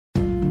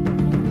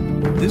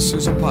This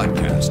is a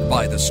podcast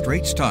by The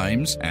Straits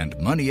Times and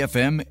Money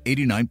FM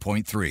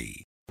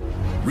 89.3.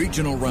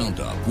 Regional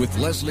Roundup with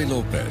Leslie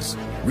Lopez,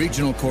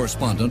 regional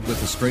correspondent with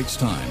The Straits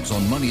Times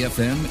on Money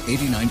FM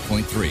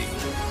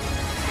 89.3.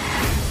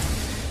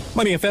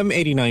 Money FM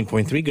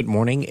 89.3, good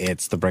morning.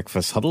 It's the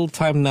Breakfast Huddle.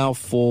 Time now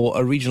for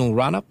a regional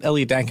roundup.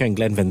 Elliot Danker and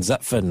Glenn Van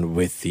Zutphen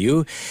with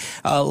you.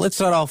 Let's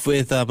start off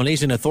with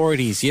Malaysian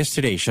authorities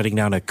yesterday shutting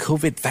down a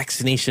COVID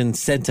vaccination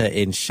centre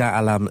in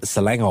Shah Alam,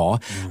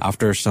 Selangor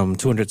after some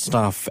 200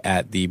 staff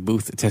at the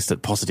booth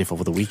tested positive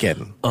over the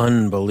weekend.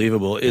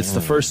 Unbelievable. It's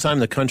the first time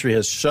the country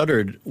has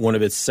shuttered one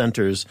of its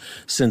centres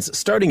since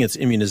starting its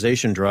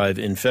immunisation drive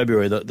in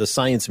February. The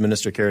Science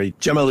Minister, Kerry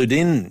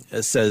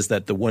Jamaluddin, says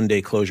that the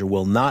one-day closure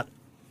will not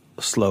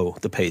slow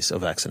the pace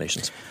of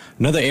vaccinations.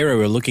 Another area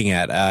we're looking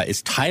at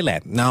is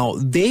Thailand. Now,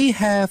 they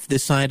have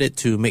decided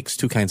to mix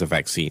two kinds of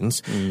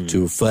vaccines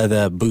to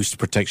further boost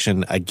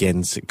protection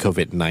against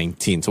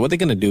COVID-19. So what they're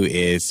going to do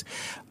is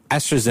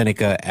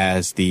AstraZeneca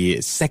as the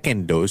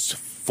second dose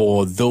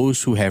for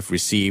those who have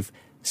received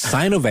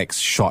Sinovac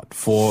shot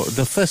for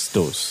the first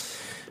dose.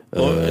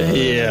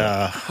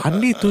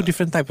 Aren't they two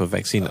different types of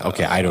vaccine?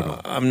 Okay, I don't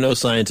know. I'm no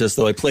scientist,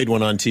 though I played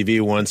one on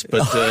TV once,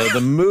 but the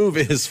move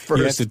is first.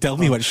 You have to tell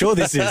me what show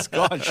this is.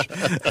 Gosh.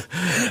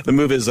 The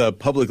move is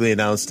publicly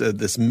announced,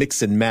 this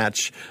mix and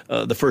match,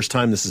 the first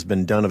time this has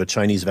been done of a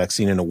Chinese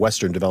vaccine and a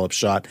Western developed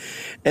shot.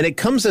 And it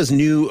comes as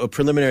new. A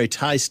preliminary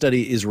Thai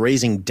study is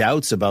raising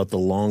doubts about the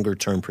longer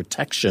term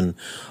protection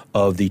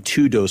of the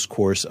two-dose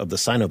course of the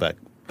Sinovac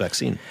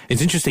vaccine.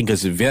 It's interesting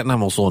because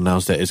Vietnam also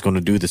announced that it's going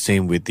to do the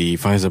same with the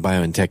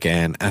Pfizer-BioNTech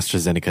and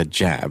AstraZeneca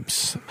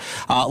jabs.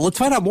 Let's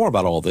find out more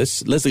about all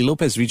this. Leslie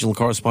Lopez, regional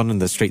correspondent of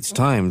The Straits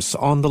Times,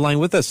 on the line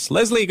with us.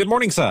 Leslie, good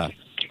morning, sir.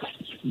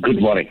 Good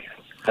morning.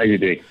 How are you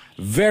doing?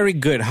 Very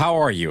good. How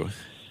are you?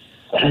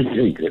 I'm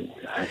doing good.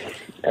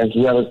 As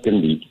well as can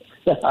be.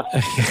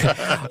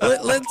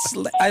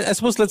 I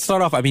suppose let's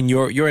start off. I mean,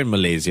 you're in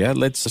Malaysia.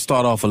 Let's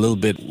start off a little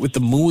bit with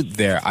the mood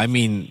there. I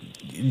mean,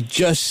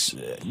 just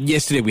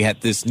yesterday we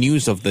had this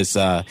news of this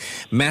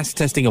mass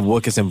testing of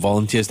workers and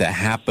volunteers that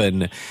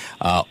happened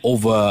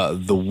over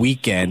the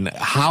weekend.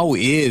 How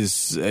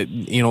is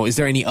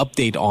there any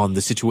update on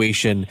the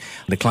situation in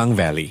the Klang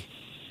Valley?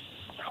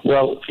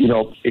 Well,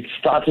 it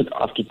started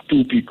after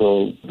two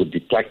people were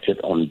detected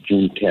on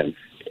June 10th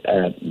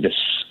at this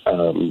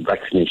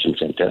vaccination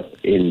center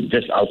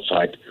just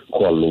outside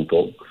Kuala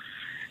Lumpur.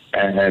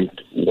 And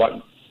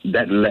what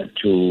that led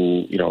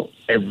to,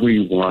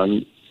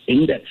 everyone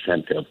in that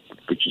center,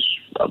 which is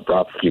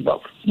roughly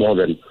about more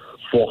than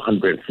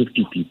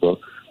 450 people,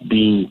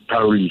 being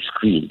thoroughly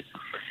screened.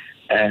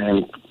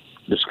 And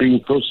the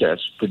screening process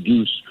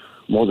produced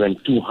more than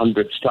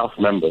 200 staff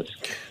members,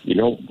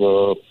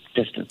 were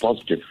tested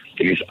positive.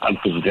 It is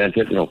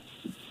unprecedented.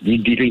 We're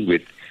dealing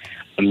with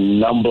a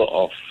number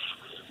of,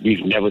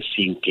 we've never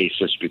seen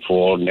cases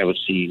before, never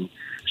seen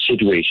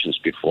situations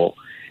before.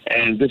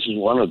 And this is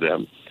one of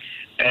them.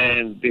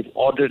 And they've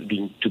ordered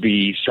them to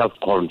be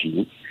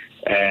self-quarantined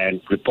and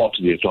report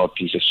to the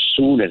authorities as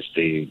soon as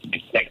they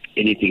detect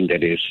anything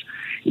that is,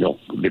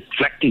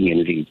 reflecting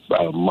anything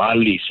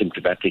mildly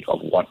symptomatic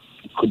of what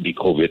could be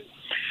COVID.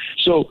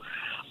 So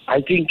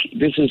I think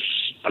this is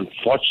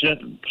unfortunate.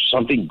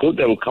 Something good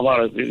that will come out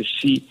of it is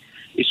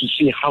to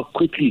see how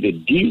quickly they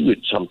deal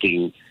with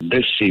something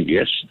this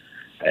serious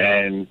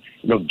and,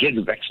 get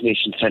the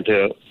vaccination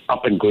center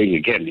up and going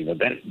again.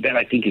 That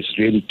I think is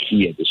really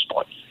key at this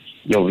point.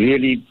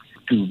 Really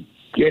to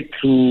get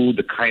through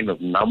the kind of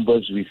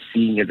numbers we're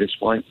seeing at this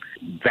point,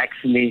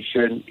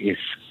 vaccination is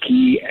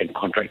key and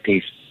contact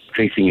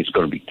tracing is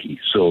going to be key.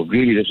 So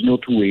really, there's no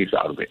two ways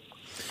out of it.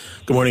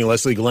 Good morning,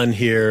 Leslie. Glenn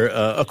here.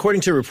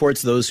 According to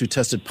reports, those who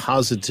tested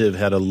positive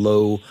had a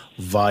low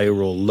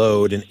viral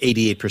load, and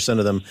 88%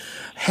 of them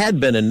had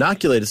been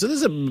inoculated. So this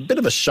is a bit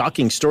of a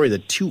shocking story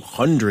that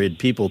 200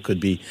 people could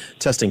be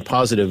testing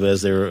positive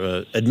as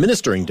they're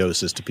administering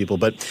doses to people.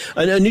 But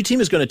a new team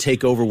is going to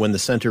take over when the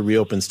center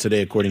reopens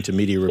today, according to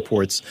media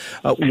reports.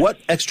 What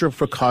extra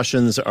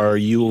precautions are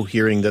you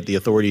hearing that the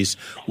authorities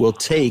will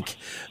take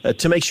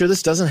to make sure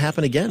this doesn't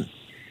happen again?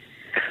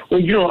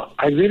 Well,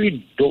 I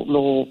really don't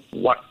know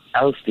what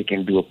else they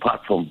can do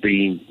apart from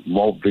being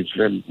more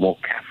vigilant, more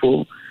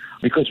careful,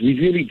 because we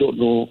really don't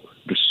know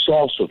the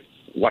source of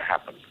what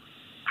happened,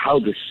 how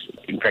this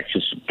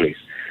infection took place.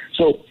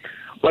 So,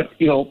 but,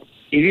 it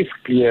is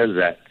clear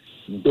that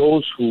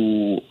those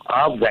who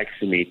are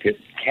vaccinated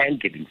can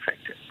get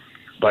infected.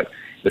 But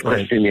the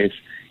question is,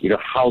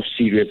 how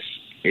serious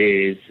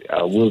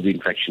will the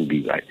infection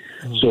be, right?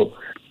 Mm-hmm. So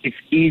it's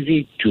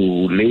easy to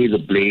lay the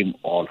blame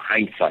on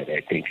hindsight,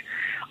 I think.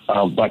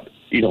 But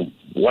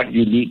what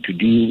you need to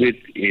deal with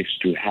is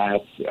to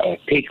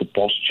take a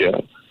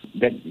posture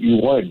that you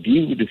want to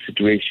deal with the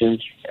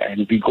situations,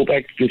 and we go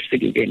back to this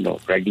thing again,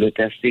 regular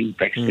testing,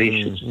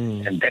 vaccinations,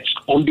 and that's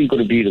only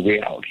going to be the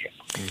way out here.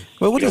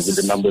 Well, what is with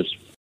the numbers?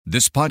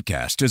 This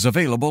podcast is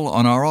available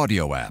on our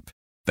audio app.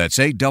 That's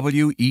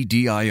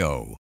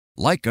AWEDIO.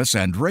 Like us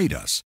and rate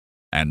us.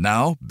 And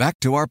now, back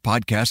to our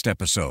podcast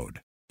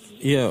episode.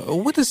 Yeah,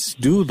 what does this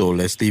do though,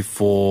 Leslie,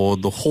 for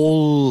the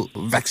whole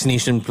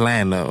vaccination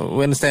plan?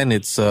 We understand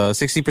it's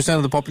 60%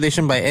 of the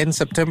population by end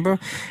September.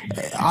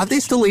 Are they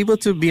still able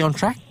to be on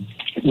track?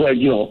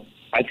 Well,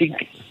 I think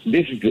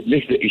this is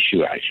the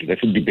issue, actually.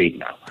 That's a debate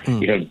now.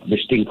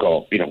 This thing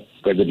called,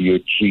 whether you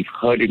achieve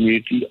herd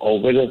immunity or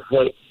whether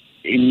herd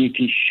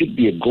immunity should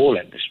be a goal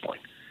at this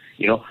point.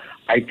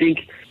 I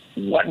think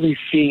what we're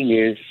seeing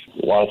is,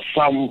 while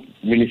some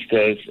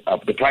ministers,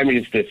 the Prime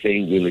Minister is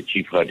saying we'll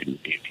achieve herd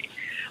immunity,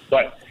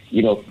 but,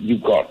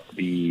 you've got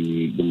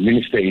the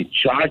minister in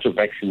charge of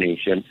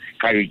vaccination,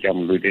 Khairy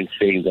Jamaluddin,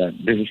 saying that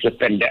this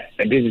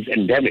is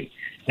endemic,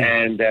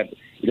 and that,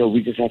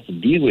 we just have to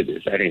deal with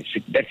this. I think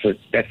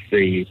that's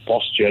the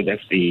posture,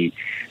 that's the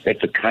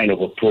kind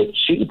of approach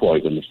Singapore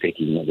is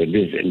taking, that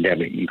this is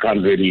endemic. You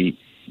can't really,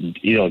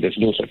 there's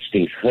no such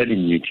thing as herd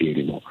immunity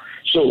anymore.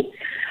 So,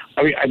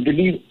 I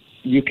believe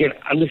you can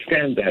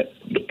understand that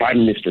the Prime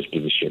Minister's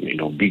position,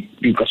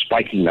 we've got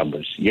spiking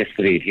numbers.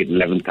 Yesterday it hit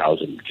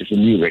 11,000, which is a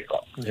new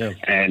record. Yeah.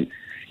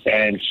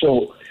 And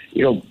so,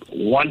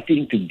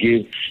 wanting to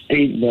give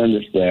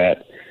statements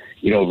that,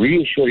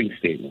 reassuring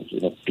statements,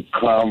 to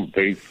calm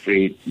very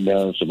frayed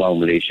nerves among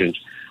Malaysians,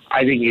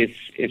 I think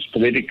it's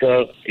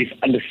political, it's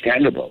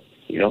understandable,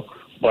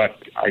 but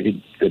I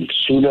think the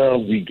sooner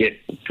we get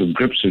to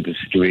grips with the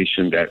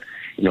situation that,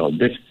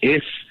 this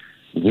is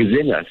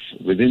within us,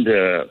 within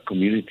the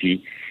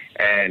community,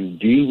 and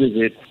deal with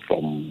it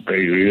from a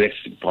very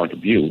realistic point of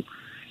view,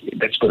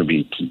 that's going to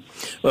be key.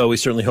 Well, we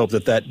certainly hope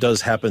that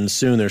does happen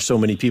soon. There's so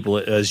many people,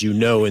 as you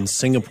know, in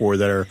Singapore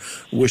that are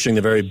wishing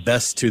the very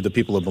best to the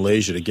people of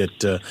Malaysia to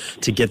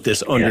get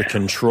this under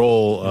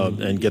control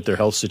and get their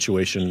health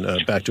situation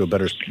back to a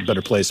better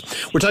place.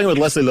 We're talking with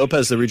Leslie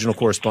Lopez, the regional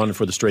correspondent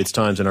for the Straits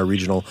Times, in our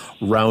regional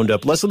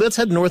roundup. Leslie, let's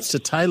head north to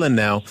Thailand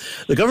now.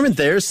 The government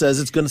there says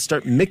it's going to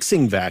start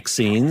mixing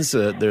vaccines.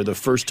 They're the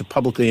first to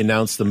publicly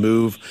announce the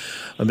move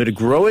amid a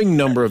growing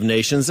number of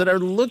nations that are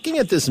looking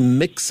at this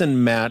mix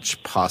and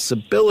match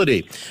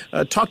possibility.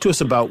 Talk to us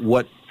about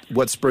what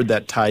spurred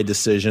that Thai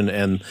decision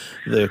and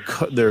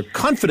their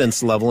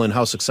confidence level and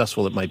how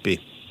successful it might be.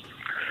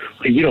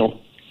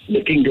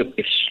 The kingdom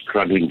is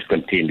struggling to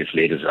contain this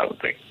latest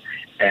outbreak.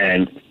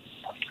 And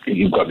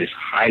you've got this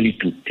highly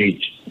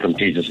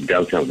contagious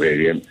Delta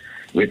variant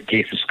with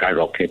cases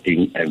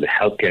skyrocketing, and the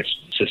healthcare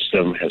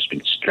system has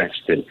been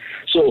stressed. And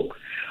so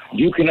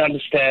you can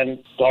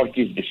understand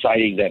authorities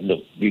deciding that,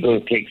 look, we're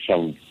going to take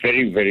some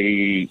very,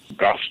 very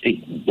drastic,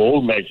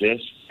 bold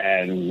measures,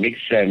 and mix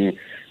and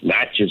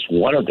match is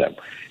one of them.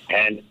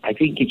 And I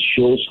think it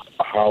shows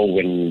how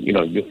when,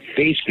 you're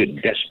faced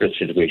with desperate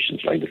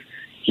situations like this,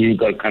 you've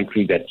got a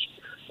country that's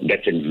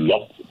in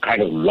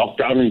kind of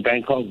lockdown in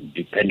Bangkok,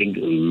 depending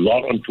a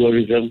lot on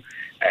tourism,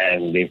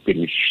 and they've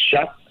been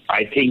shut.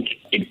 I think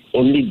it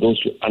only goes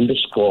to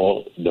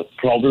underscore the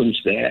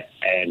problems there,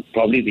 and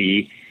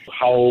probably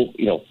how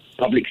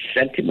public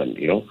sentiment,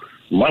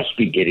 must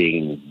be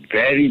getting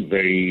very,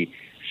 very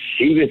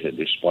serious at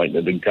this point,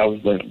 that the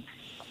government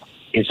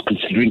is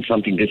considering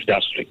something this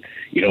drastic.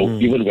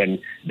 Even when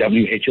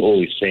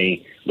WHO is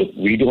saying, look,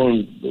 we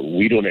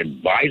don't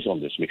advise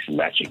on this mix and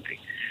matching thing.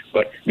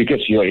 But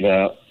because you're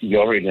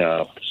in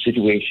a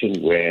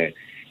situation where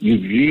you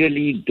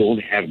really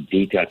don't have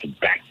data to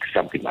back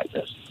something like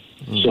this.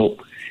 So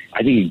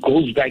I think it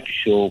goes back to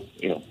show,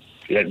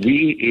 that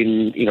we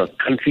in,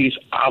 countries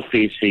are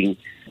facing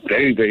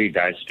very, very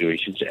dire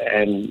situations,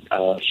 and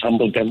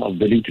some of them are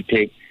willing to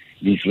take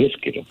these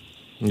risks,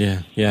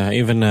 Yeah.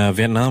 Even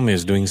Vietnam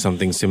is doing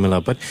something similar.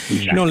 But,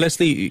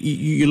 Leslie,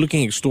 you're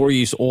looking at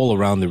stories all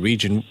around the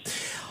region.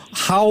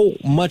 How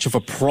much of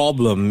a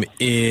problem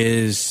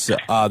is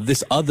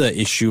this other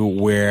issue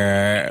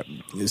where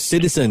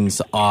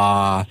citizens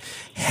are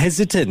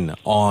hesitant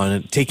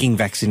on taking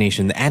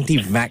vaccination, the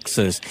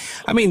anti-vaxxers?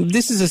 I mean,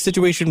 this is a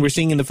situation we're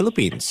seeing in the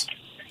Philippines.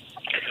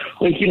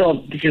 Well,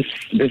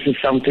 this is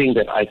something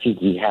that I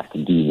think we have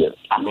to deal with.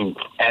 I mean,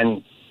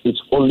 and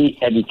it's only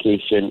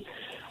education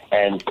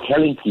and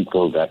telling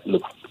people that,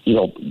 look,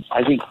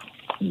 I think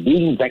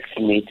being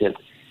vaccinated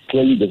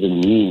clearly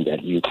doesn't mean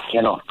that you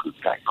cannot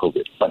contract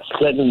COVID, but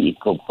certainly it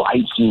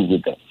provides you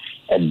with an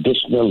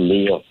additional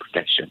layer of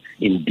protection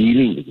in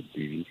dealing with the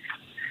disease.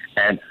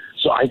 And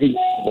so I think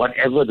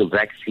whatever the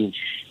vaccine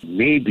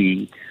may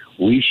be,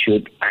 we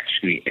should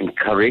actually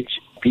encourage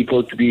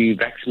people to be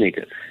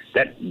vaccinated.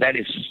 That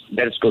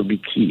is going to be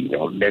key.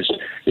 There's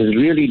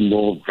really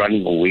no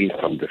running away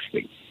from this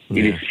thing.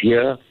 It is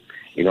here.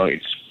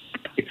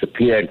 It's a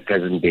clear and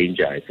present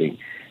danger, I think,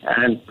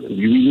 and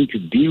we need to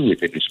deal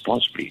with it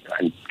responsibly.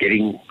 And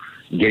getting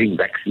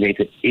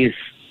vaccinated is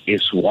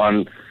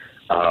one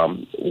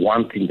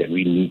thing that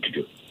we need to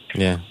do.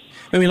 Yeah.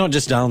 Maybe not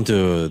just down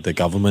to the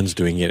governments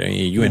doing it.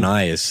 You and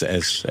I, as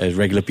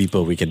regular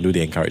people, we can do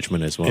the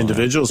encouragement as well.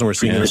 Individuals, and we're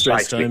seeing in the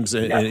Straits Times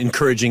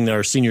encouraging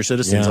our senior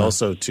citizens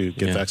also to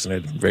get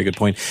vaccinated. Very good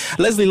point.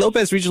 Leslie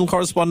Lopez, regional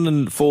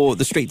correspondent for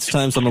the Straits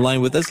Times, on the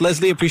line with us.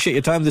 Leslie, appreciate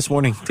your time this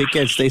morning. Take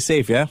care. Stay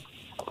safe, yeah?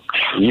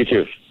 You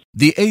too.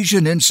 The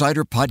Asian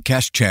Insider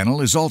Podcast channel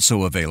is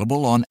also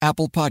available on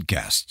Apple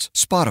Podcasts,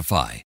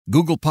 Spotify,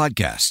 Google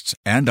Podcasts,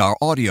 and our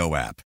audio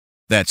app.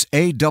 That's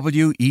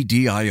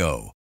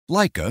AWEDIO.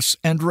 Like us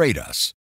and rate us.